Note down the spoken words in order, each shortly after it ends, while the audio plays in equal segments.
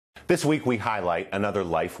This week we highlight another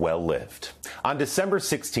life well lived. On December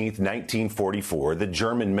 16, 1944, the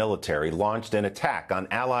German military launched an attack on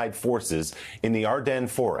Allied forces in the Ardennes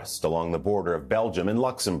forest along the border of Belgium and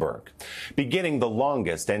Luxembourg, beginning the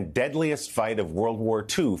longest and deadliest fight of World War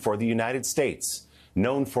II for the United States,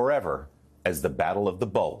 known forever as the Battle of the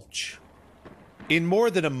Bulge. In more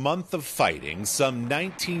than a month of fighting, some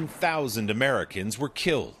 19,000 Americans were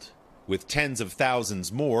killed, with tens of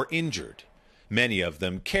thousands more injured, many of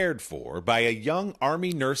them cared for by a young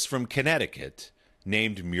Army nurse from Connecticut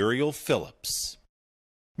named Muriel Phillips.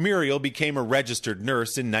 Muriel became a registered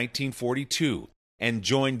nurse in 1942 and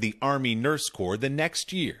joined the Army Nurse Corps the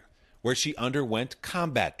next year, where she underwent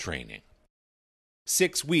combat training.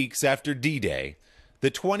 6 weeks after D-Day, the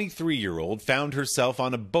 23-year-old found herself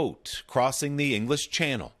on a boat crossing the English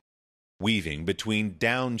Channel, weaving between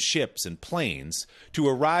downed ships and planes to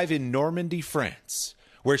arrive in Normandy, France,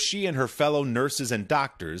 where she and her fellow nurses and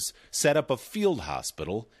doctors set up a field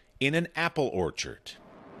hospital in an apple orchard.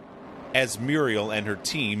 As Muriel and her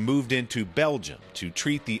team moved into Belgium to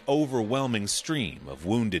treat the overwhelming stream of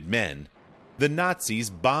wounded men, the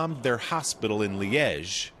Nazis bombed their hospital in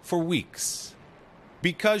Liège for weeks.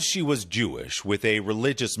 Because she was Jewish with a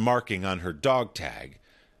religious marking on her dog tag,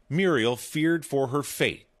 Muriel feared for her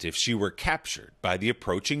fate if she were captured by the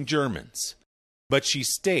approaching Germans. But she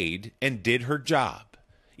stayed and did her job,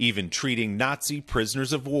 even treating Nazi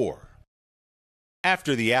prisoners of war.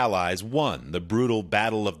 After the Allies won the brutal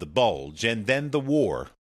Battle of the Bulge and then the war,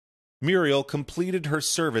 Muriel completed her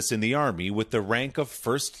service in the Army with the rank of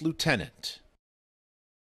first lieutenant.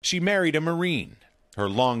 She married a Marine, her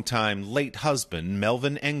longtime late husband,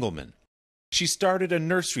 Willie Engelman. She started a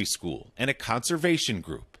nursery school and a conservation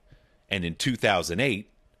group, and in 2008,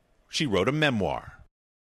 she wrote a memoir.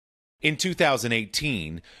 In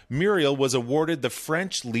 2018, Muriel was awarded the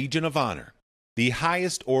French Legion of Honor, the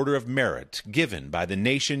highest order of merit given by the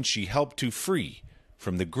nation she helped to free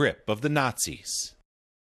from the grip of the Nazis.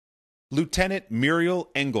 Lieutenant Muriel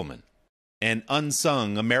Engelman, an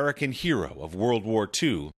unsung American hero of World War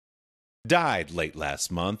II, died late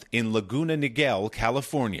last month in Laguna Niguel,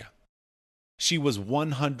 California. She was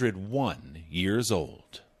 101 years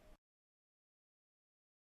old.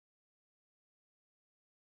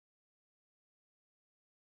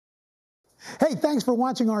 Hey, thanks for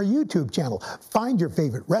watching our YouTube channel. Find your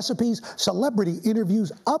favorite recipes, celebrity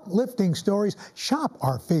interviews, uplifting stories, shop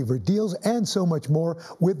our favorite deals, and so much more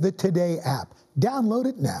with the Today app. Download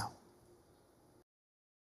it now.